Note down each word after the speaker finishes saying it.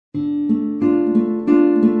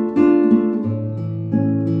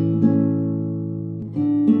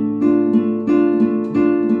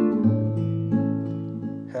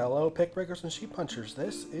Cake Breakers and Sheep Punchers.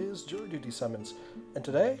 This is Jury Duty Summons, and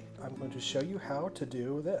today I'm going to show you how to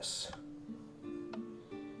do this.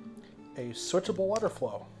 A switchable water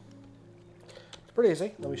flow. It's pretty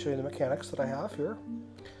easy. Let me show you the mechanics that I have here.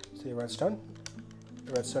 See the redstone?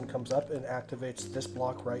 The redstone comes up and activates this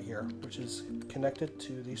block right here, which is connected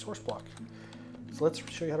to the source block. So let's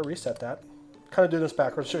show you how to reset that. Kind of doing this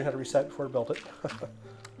backwards, show you how to reset before I build it.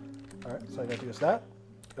 Alright, so all I gotta do is that.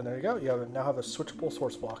 And there you go, you now have a switchable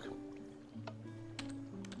source block.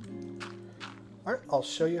 Alright, I'll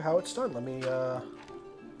show you how it's done. Let me get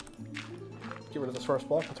rid of the source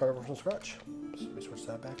block and start over from scratch. So let me switch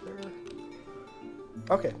that back there.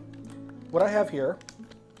 Okay, what I have here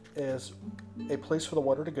is a place for the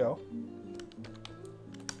water to go.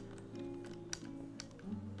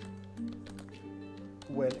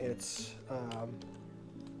 When it's, so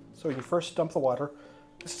when you first dump the water,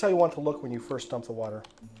 this is how you want it to look when you first dump the water.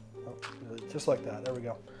 Oh, just like that, there we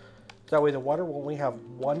go. That way the water will only have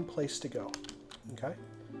one place to go, okay?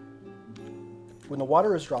 When the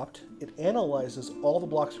water is dropped, it analyzes all the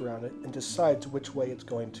blocks around it and decides which way it's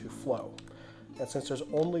going to flow. And since there's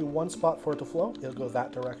only one spot for it to flow, it'll go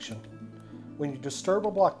that direction. When you disturb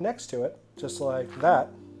a block next to it, just like that,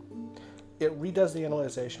 it redoes the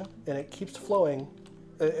analyzation and it keeps flowing.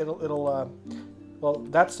 Well,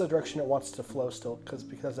 that's the direction it wants to flow still,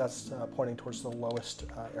 because that's pointing towards the lowest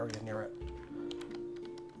area near it.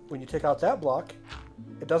 When you take out that block,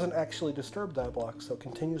 it doesn't actually disturb that block, so it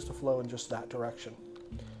continues to flow in just that direction.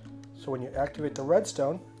 So when you activate the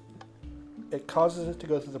redstone, it causes it to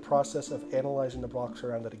go through the process of analyzing the blocks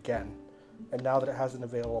around it again. And now that it has an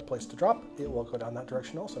available place to drop, it will go down that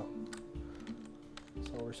direction also.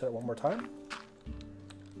 So we'll reset it one more time.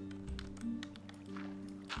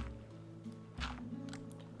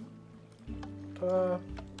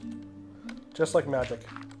 Just like magic.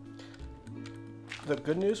 The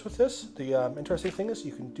good news with this, the interesting thing is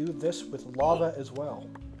you can do this with lava as well.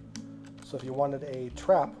 So if you wanted a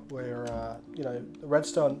trap where, you know,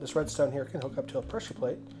 this redstone here can hook up to a pressure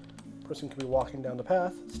plate, a person can be walking down the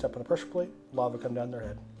path, step on a pressure plate, lava come down their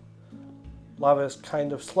head. Lava is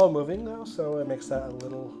kind of slow moving though, so it makes that a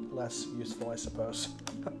little less useful, I suppose.